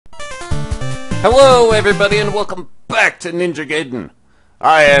Hello everybody and welcome back to Ninja Gaiden.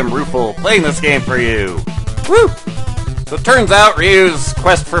 I am Rufel, playing this game for you. Woo! So it turns out Ryu's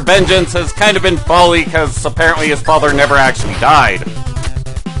quest for vengeance has kind of been folly because apparently his father never actually died.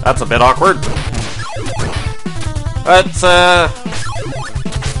 That's a bit awkward. But,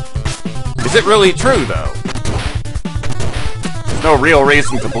 is it really true though? There's no real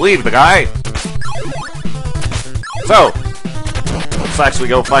reason to believe the guy. So, let's actually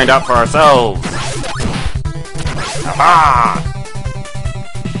go find out for ourselves. Aha!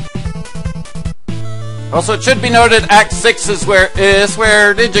 Also, it should be noted, Act 6 is where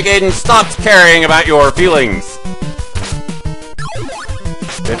Ninja Gaiden stops caring about your feelings.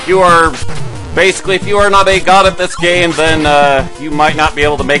 If you are not a god at this game, then you might not be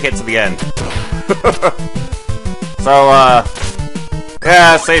able to make it to the end. So,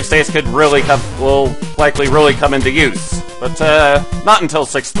 yeah, save states will likely really come into use, but not until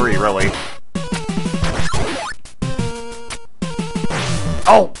 6.3, really.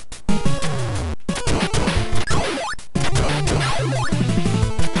 Oh!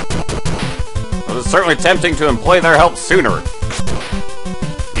 It was certainly tempting to employ their help sooner.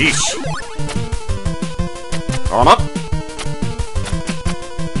 Yeesh. On up.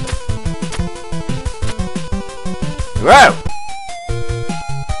 Whoa!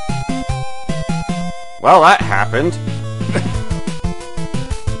 Well, that happened.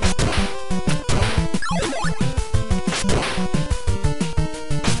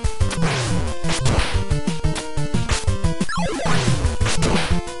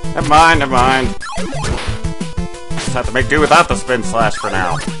 Never mind. Just have to make do without the spin slash for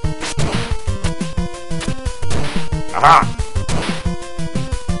now. Aha!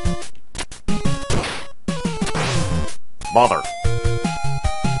 Bother.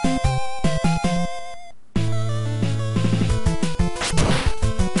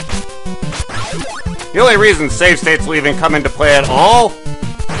 The only reason save states will even come into play at all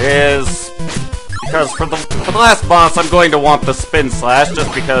is because for the last boss I'm going to want the spin slash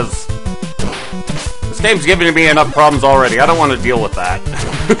just because this game's giving me enough problems already. I don't want to deal with that.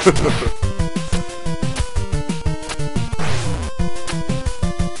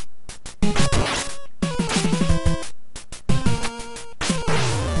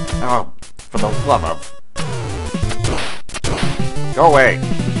 Oh, for the love of... Go away.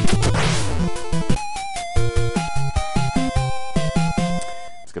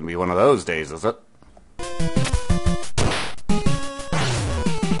 It's gonna be one of those days, is it?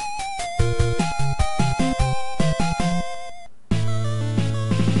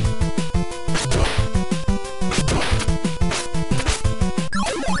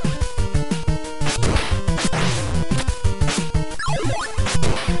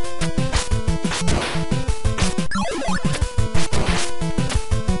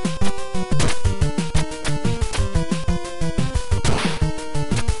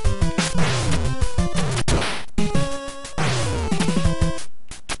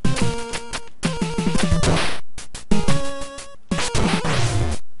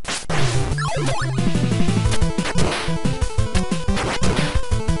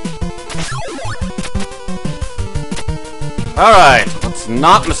 Alright, let's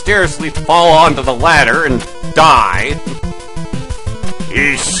not mysteriously fall onto the ladder and die.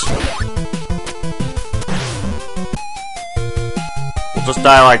 Yeesh. We'll just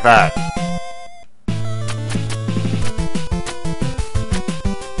die like that.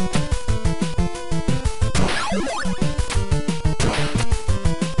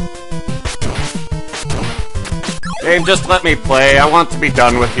 Game, just let me play. I want to be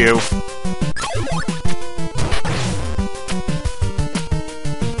done with you.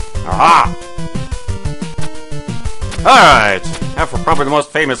 Aha! Alright, now for probably the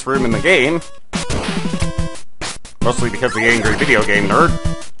most famous room in the game. Mostly because of the angry video game nerd.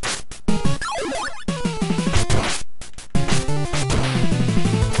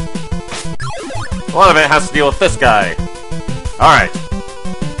 A lot of it has to deal with this guy. Alright.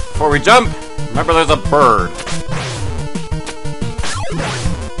 Before we jump, remember there's a bird.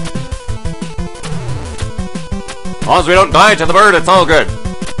 As long as we don't die to the bird, it's all good.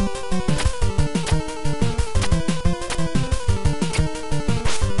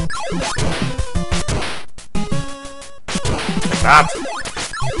 That.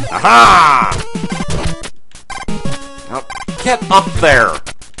 Aha! Now, get up there!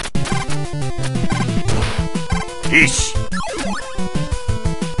 Yeesh.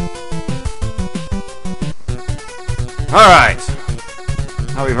 Alright.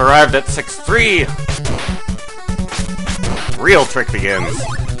 Now we've arrived at 6.3. Real trick begins.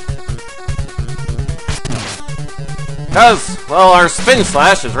 Because, well, our spin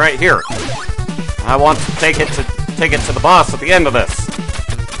slash is right here. I want to take it to the boss at the end of this.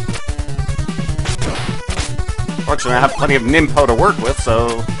 Fortunately, I have plenty of Nimpo to work with, so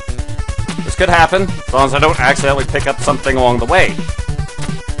this could happen, as long as I don't accidentally pick up something along the way.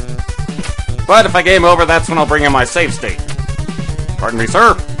 But if I game over, that's when I'll bring in my save state. Pardon me,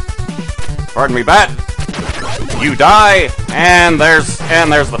 sir. Pardon me, bat. You die, and there's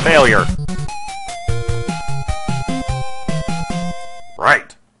the failure.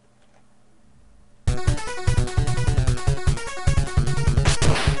 Right.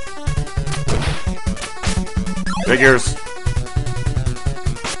 Figures.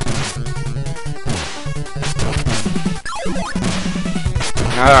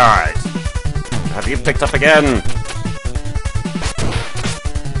 Alright. Have you picked up again?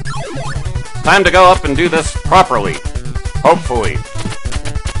 Time to go up and do this properly. Hopefully.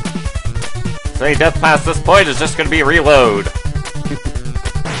 Say death past this point is just gonna be reload.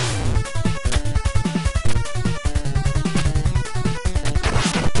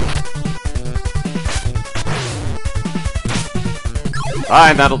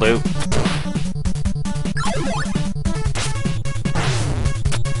 Fine, that'll do.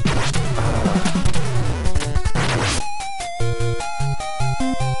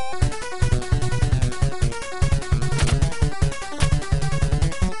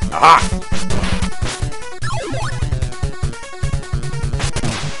 Aha!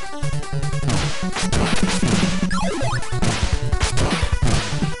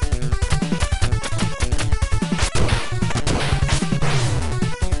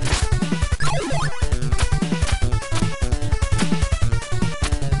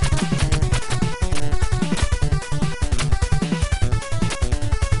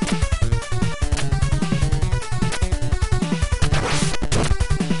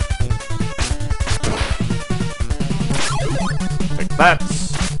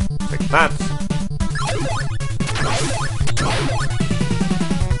 Take that.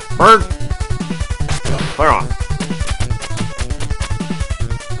 Bird! Clear off.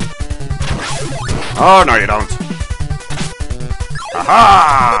 Oh, no you don't.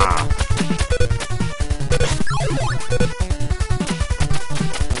 Aha!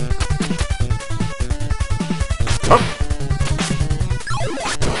 Oh.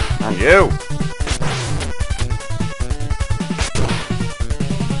 And you!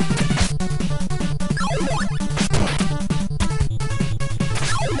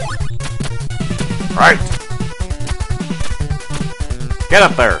 Right! Get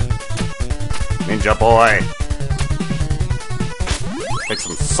up there! Ninja boy! Take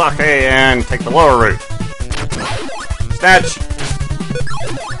some sake and take the lower route. Snatch!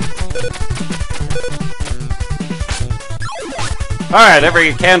 Alright,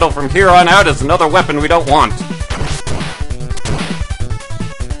 every candle from here on out is another weapon we don't want.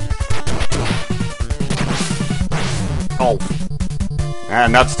 Oh.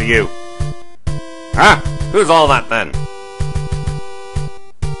 And nuts to you. Huh? Who's all that then?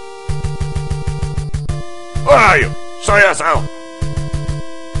 Where are you? Show yourself!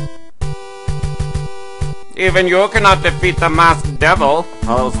 Even you cannot defeat the masked devil.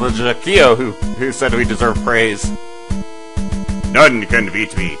 Oh, it was the Jaquio who said we deserve praise. None can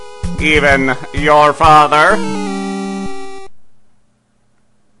beat me. Even your father?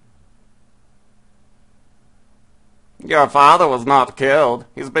 Your father was not killed.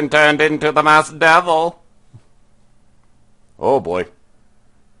 He's been turned into the masked devil. Oh boy.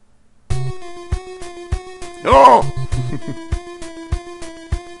 No!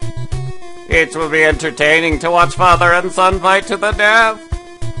 It will be entertaining to watch father and son fight to the death.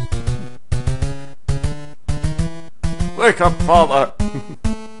 Wake up, father.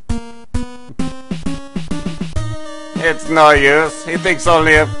 It's no use. He thinks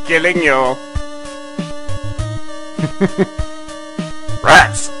only of killing you.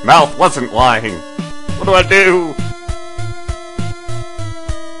 Rats! Mouth wasn't lying. What do I do?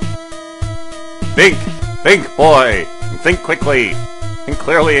 Think! Think, boy! And think quickly! Think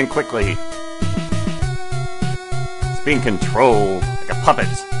clearly and quickly. It's being controlled like a puppet.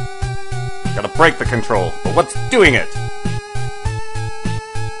 Gotta break the control, but what's doing it?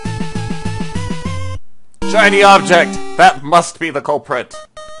 Shiny object! That must be the culprit.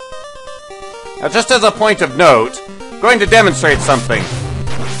 Now, just as a point of note, I'm going to demonstrate something.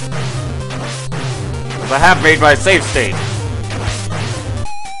 As I have made my save state.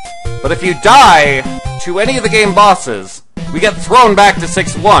 But if you die to any of the game bosses, we get thrown back to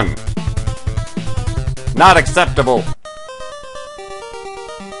 6-1. Not acceptable.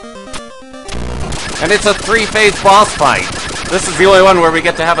 And it's a 3-phase boss fight. This is the only one where we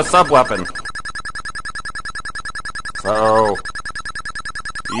get to have a sub-weapon. So...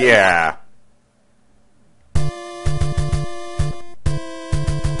 yeah.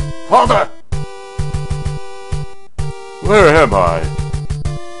 Father! Where am I?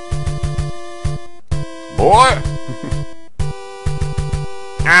 Boy?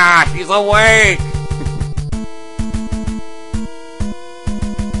 Ah, he's awake!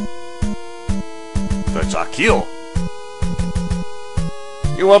 The Jaquio.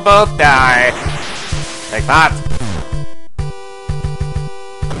 You will both die. Take that.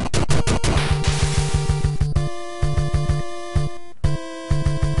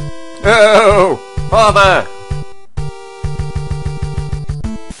 Oh, Father!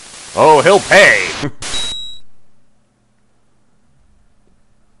 Oh, he'll pay!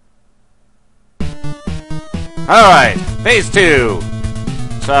 Alright, phase 2.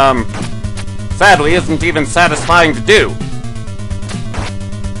 Sadly isn't even satisfying to do.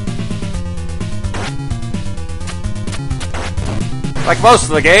 Like most of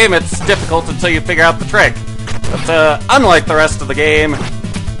the game, it's difficult until you figure out the trick. But unlike the rest of the game,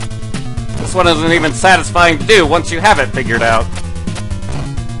 this one isn't even satisfying to do once you have it figured out.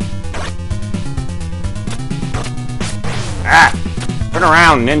 Ah! Turn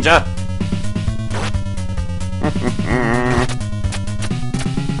around, ninja!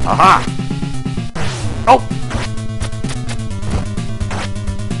 Aha! Oh!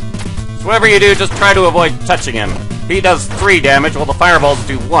 So whatever you do, just try to avoid touching him. He does 3 damage, while the fireballs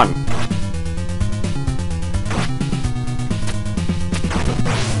do 1.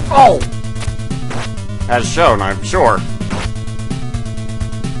 Oh! As shown, I'm sure.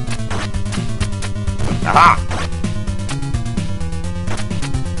 Aha!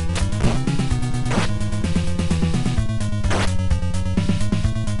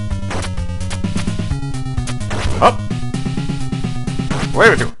 Up! Wait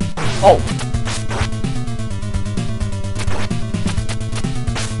with you! Oh!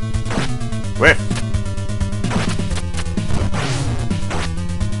 Whiff!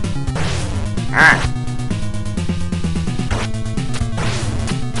 Ah!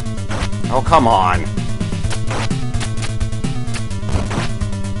 Oh, come on!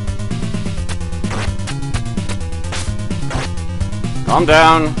 Calm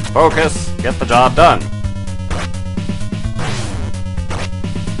down, focus, get the job done.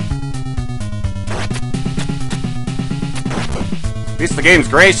 At least the game's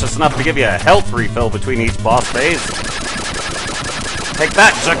gracious enough to give you a health refill between each boss phase. Take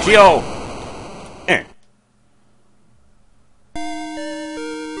that, Jaquio!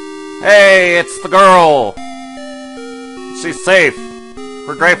 Hey, it's the girl! She's safe.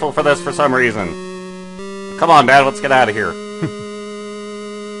 We're grateful for this for some reason. Come on, Dad, let's get out of here.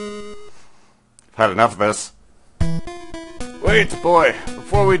 I've had enough of this. Wait, boy,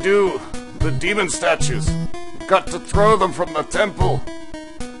 before we do, the demon statues. We've got to throw them from the temple.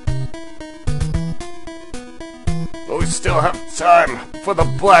 But we still have time, for the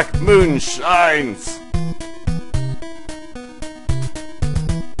black moon shines.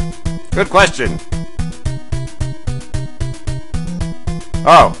 Good question.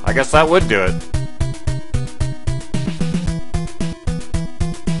 Oh, I guess that would do it.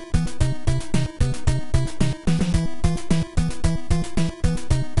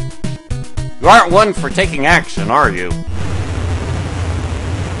 You aren't one for taking action, are you?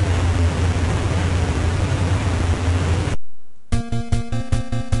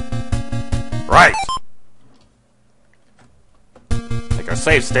 Right. Take our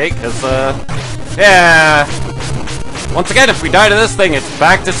save state, because, yeah. Once again, if we die to this thing, it's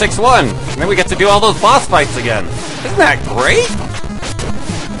back to 6-1. And then we get to do all those boss fights again. Isn't that great?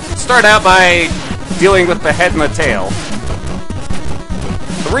 Start out by dealing with the head and the tail.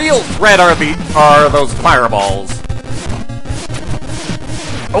 The real threat are those fireballs.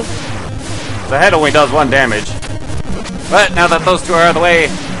 Oh! The head only does 1 damage. But now that those two are out of the way,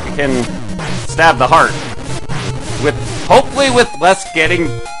 we can stab the heart. Hopefully with less getting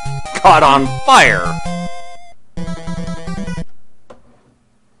caught on fire.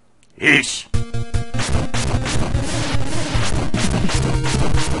 Yeesh.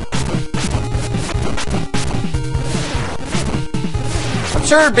 I'm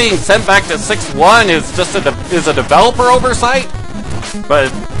sure being sent back to 6-1 is just a developer oversight, but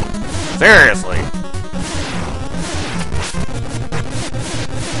seriously.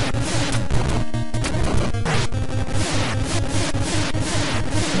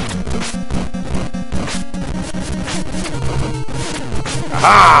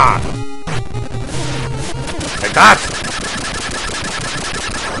 Aha! Take that!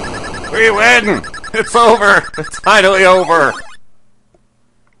 We win! It's over! It's finally over!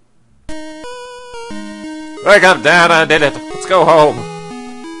 Wake up, Dad, I did it. Let's go home.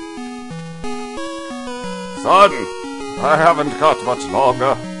 Son, I haven't got much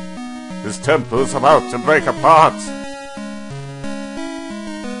longer. This temple is about to break apart.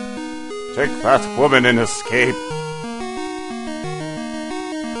 Take that woman and escape.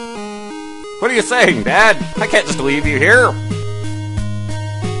 What are you saying, Dad? I can't just leave you here.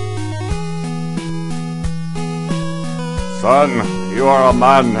 Son, you are a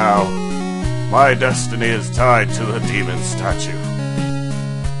man now. My destiny is tied to the demon statue.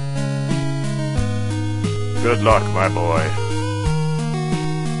 Good luck, my boy.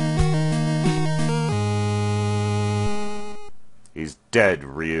 He's dead,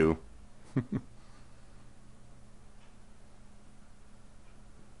 Ryu.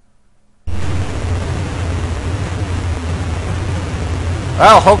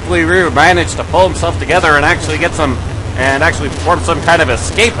 Well, hopefully Ryu managed to pull himself together and actually get some, and actually perform some kind of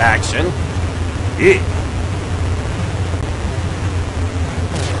escape action. Yeah.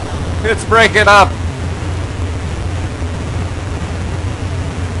 It's breaking up.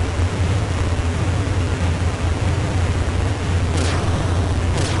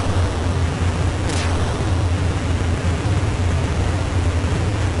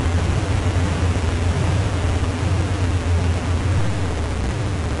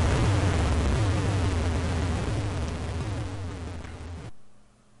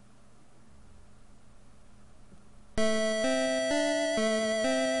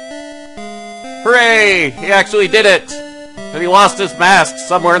 Hooray! He actually did it! But he lost his mask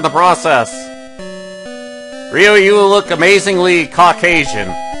somewhere in the process. Ryu, you look amazingly Caucasian.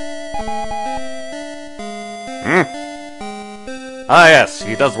 Ah yes,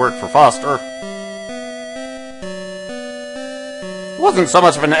 he does work for Foster. It wasn't so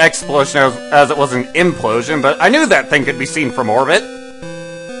much of an explosion as it was an implosion, but I knew that thing could be seen from orbit.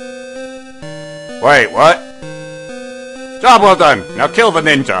 Wait, what? Job well done. Now kill the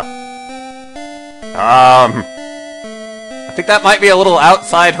ninja. I think that might be a little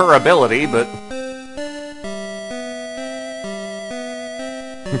outside her ability, but...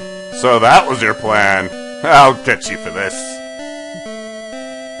 So that was your plan. I'll get you for this.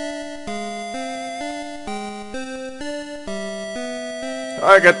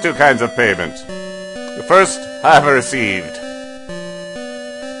 I get two kinds of payment. The first, I have received.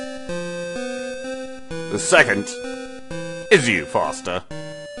 The second is you, Foster.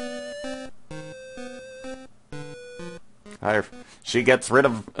 She gets rid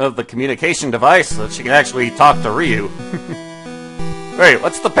of the communication device so that she can actually talk to Ryu. Wait,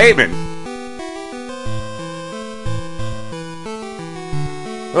 what's the payment?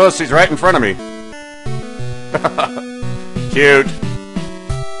 Oh, she's right in front of me. Cute.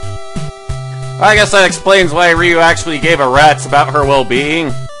 I guess that explains why Ryu actually gave a rat's about her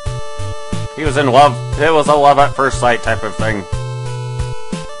well-being. He was in love. It was a love at first sight type of thing.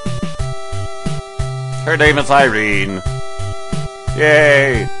 Her name is Irene.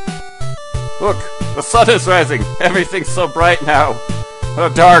 Yay! Look, the sun is rising. Everything's so bright now. The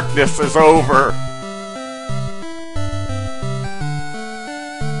darkness is over.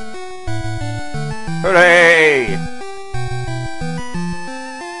 Hooray!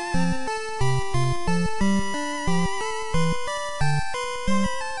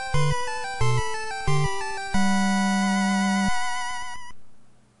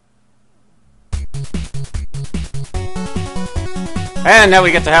 And now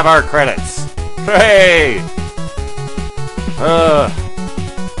we get to have our credits. Hooray!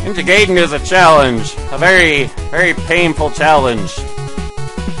 Ninja Gaiden is a challenge. A very, very painful challenge.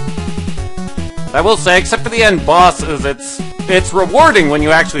 I will say, except for the end bosses, it's rewarding when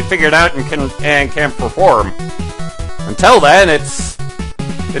you actually figure it out and can perform. Until then, it's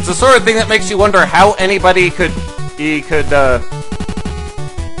the sort of thing that makes you wonder how anybody could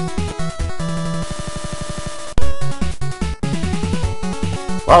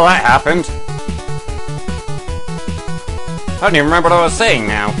well, that happened. I don't even remember what I was saying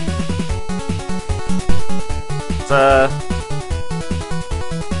now. I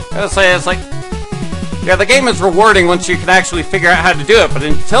would say it's like... Yeah, the game is rewarding once you can actually figure out how to do it, but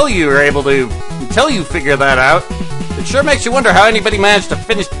until you figure that out, it sure makes you wonder how anybody managed to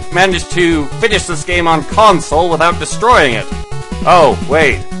finish this game on console without destroying it. Oh,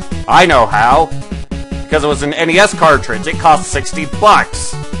 wait. I know how. Because it was an NES cartridge. It cost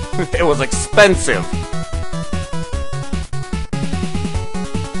 $60. It was expensive.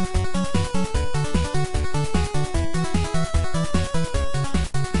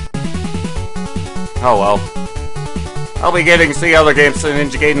 Oh well. I'll be getting to see other games in the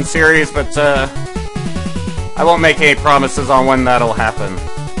Ninja Gaiden series, but I won't make any promises on when that'll happen.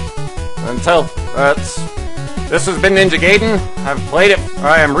 Until this has been Ninja Gaiden. I've played it.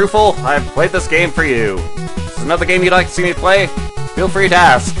 I am Rufel. I've played this game for you. If there's another game you'd like to see me play, feel free to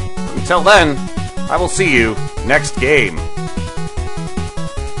ask. Until then, I will see you next game.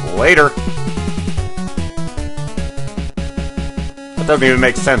 Later. That doesn't even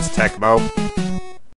make sense, Tecmo.